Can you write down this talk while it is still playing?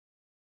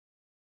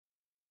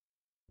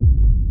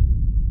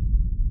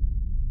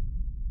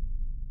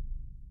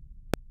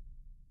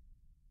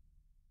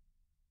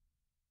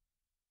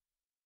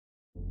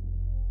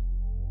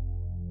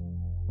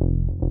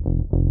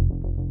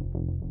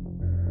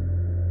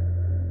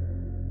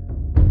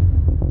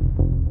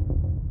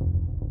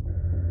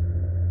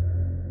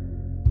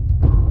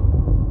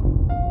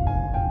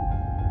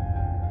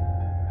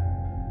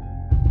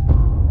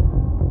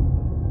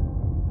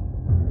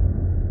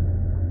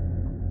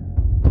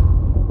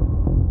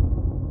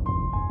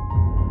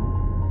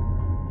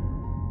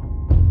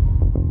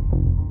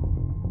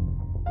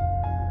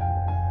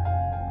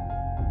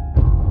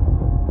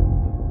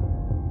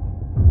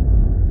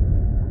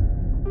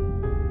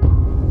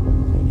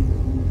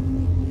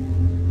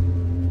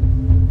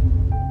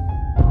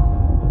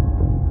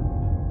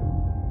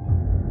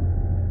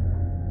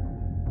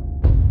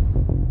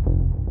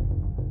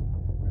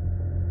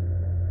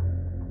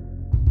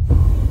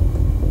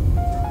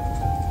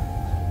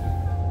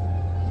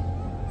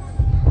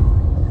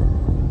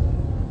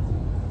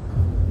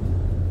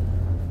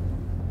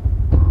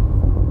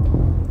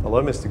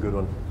Hello, Mr.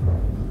 Goodwin.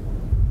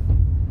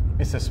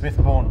 Mr.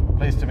 Smithbourne,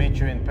 pleased to meet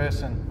you in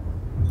person.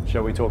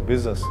 Shall we talk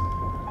business?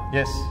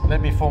 Yes,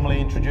 let me formally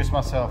introduce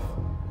myself.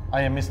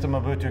 I am Mr.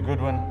 Mobutu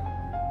Goodwin,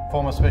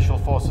 former Special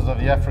Forces of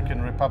the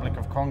African Republic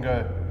of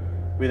Congo,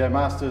 with a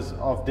Masters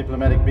of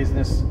Diplomatic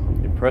Business.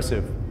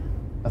 Impressive.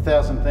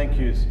 1,000 thank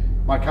yous.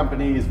 My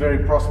company is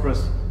very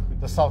prosperous.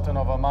 The Sultan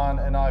of Oman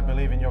and I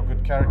believe in your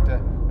good character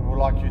and would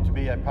like you to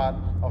be a part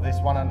of this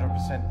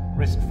 100%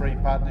 risk-free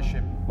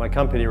partnership. My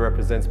company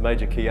represents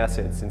major key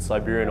assets in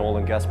Siberian oil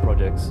and gas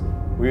projects.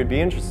 We would be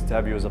interested to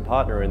have you as a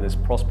partner in this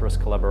prosperous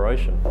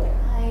collaboration.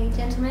 Hi,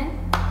 gentlemen.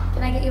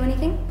 Can I get you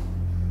anything?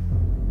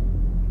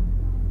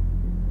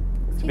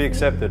 To be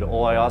accepted,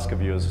 all I ask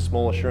of you is a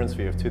small assurance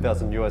fee of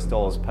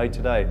 $2,000 paid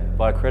today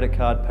via credit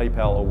card,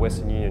 PayPal or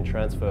Western Union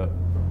transfer.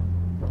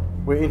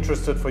 We're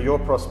interested for your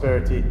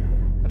prosperity.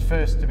 But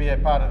first, to be a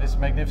part of this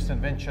magnificent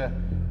venture,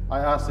 I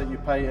ask that you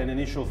pay an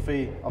initial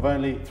fee of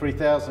only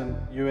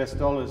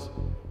 $3,000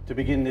 to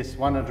begin this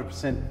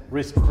 100%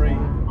 risk-free.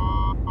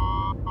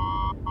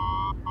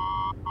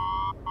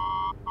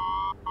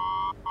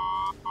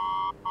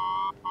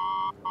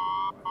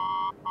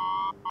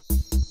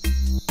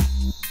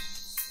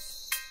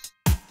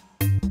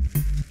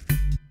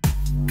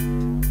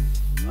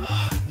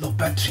 Low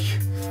battery.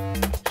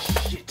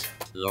 Shit.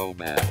 Low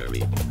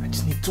battery. I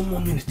just need 2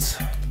 more minutes.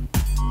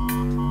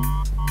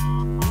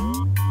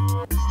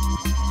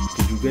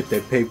 Did you get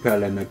the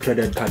PayPal and the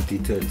credit card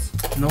details?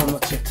 No,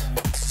 not yet.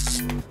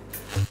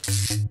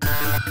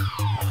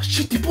 Oh,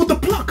 shit, he pulled the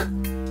plug!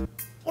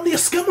 Only a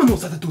scammer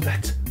knows how to do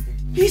that.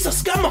 He's a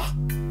scammer!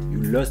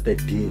 You lost the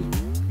deal.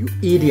 You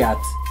idiot.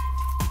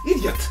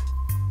 Idiot!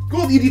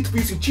 You're the idiot for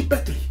using cheap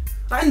battery.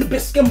 I'm the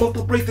best scammer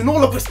operator in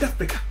all of West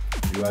Africa.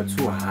 You are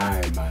too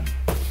high, man.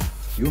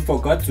 You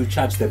forgot to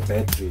charge the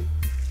battery.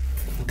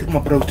 I'll get my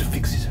bro to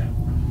fix it. Is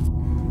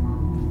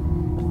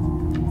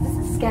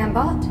this a scam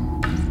bot?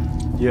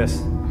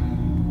 Yes.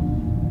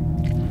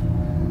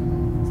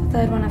 It's the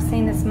third one I've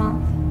seen this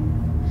month.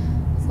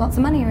 There's lots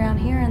of money around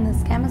here and the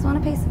scammers want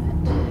a piece of it.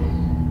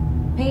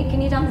 Pete,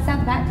 can you dump this out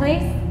the back,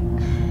 please?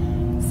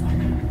 Sorry.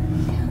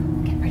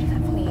 Get rid of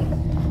that for you.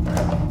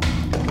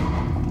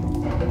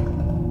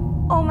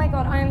 Oh my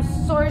god, I am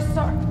so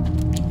sorry.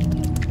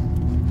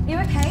 You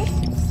okay?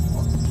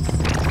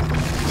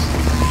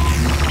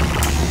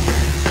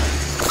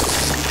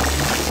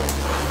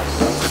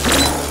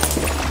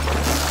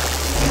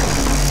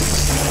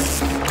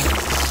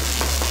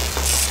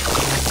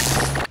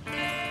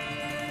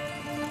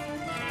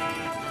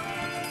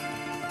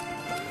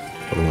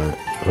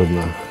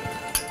 Родна.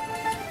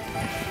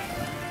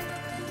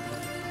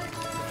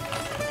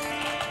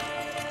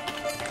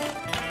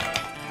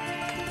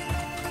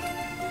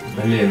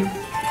 Блин,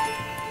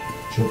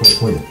 Что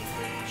происходит?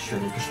 что,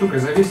 эта штука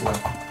зависла?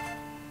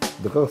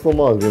 Да как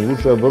сломалось, блин,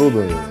 лучшее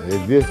оборудование. Я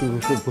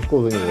 200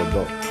 пусков за него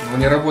отдал. Ну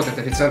не работает,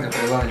 официантка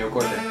привела на него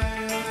кофе.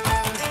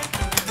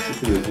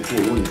 Что тебе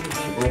такое гонишь?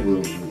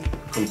 Попробуем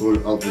контроль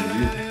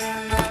Alt-Delete.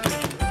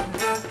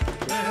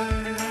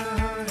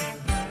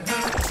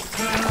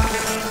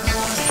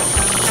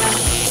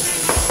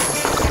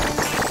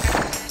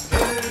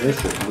 Знаешь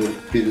что, мы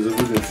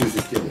перезагрузим всю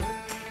систему.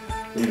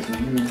 Конечно,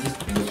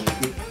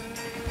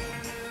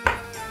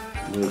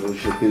 мы,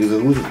 короче,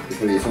 перезагрузим,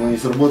 и если она не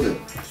сработает,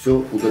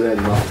 все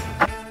удаляем нахуй.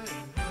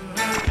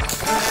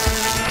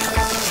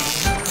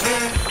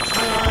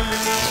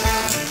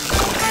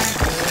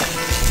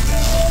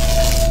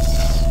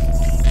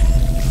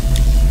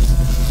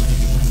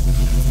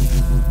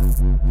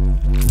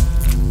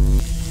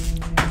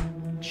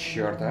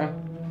 Черт, а?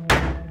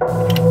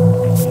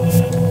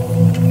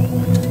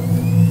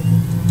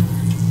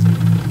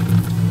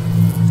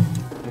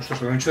 Ну что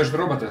ж, вы уничтожите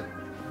робота?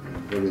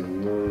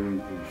 Блин,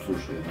 ну,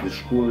 слушай, без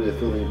школы я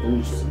не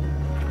получится.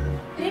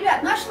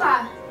 Ребят,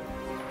 нашла!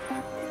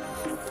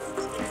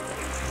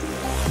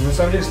 Ну, на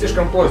самом деле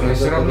слишком поздно, и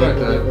все равно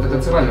это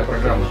танцевальная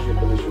программа.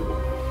 Подожди.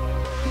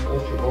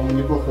 По-моему,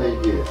 неплохая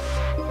идея.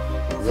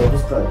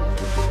 Запускай.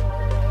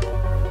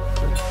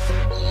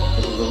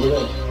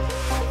 Загуляем.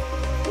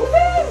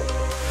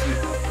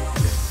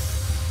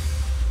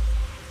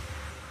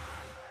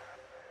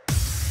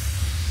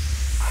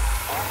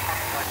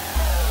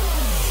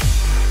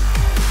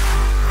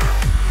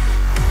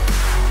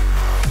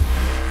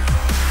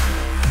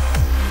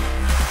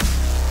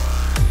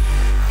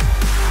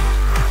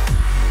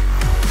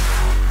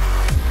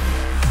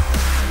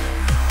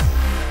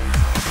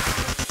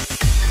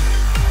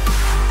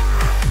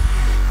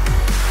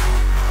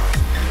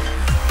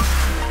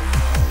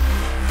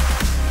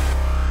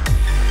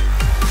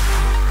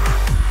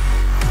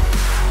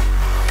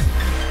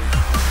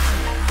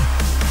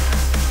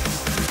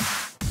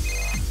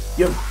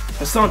 Yo,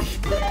 Hassani,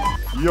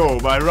 Yo,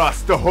 my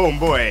Rasta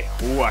homeboy,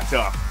 what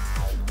up?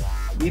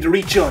 need a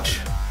recharge.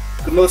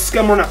 Got another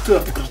scammer on that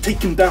turf, they're gonna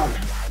take him down.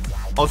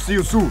 I'll see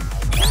you soon.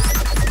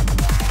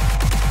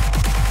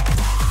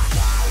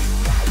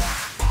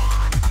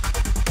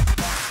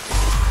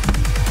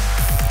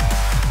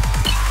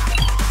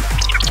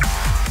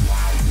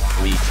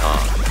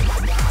 Retard.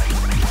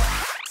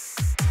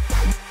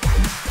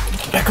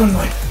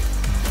 online.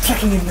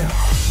 Tracking him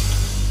now.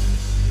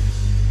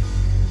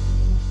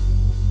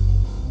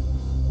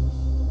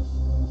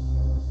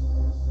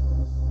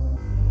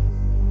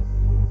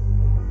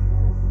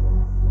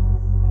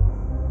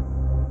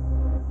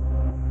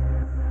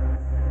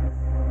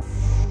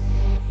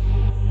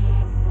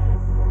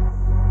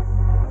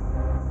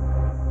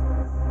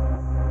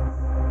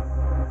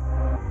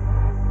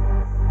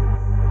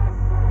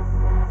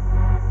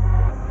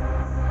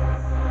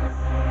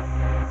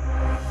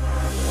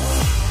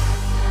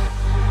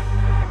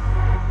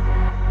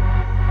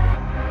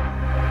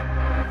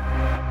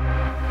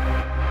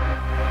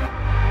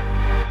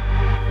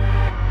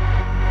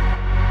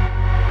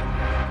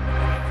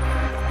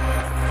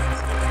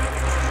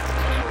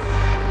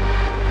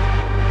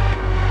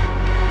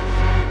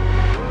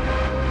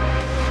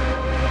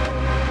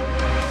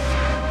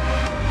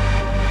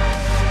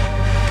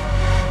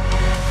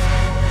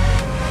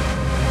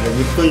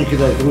 Никто не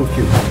кидает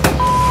руки.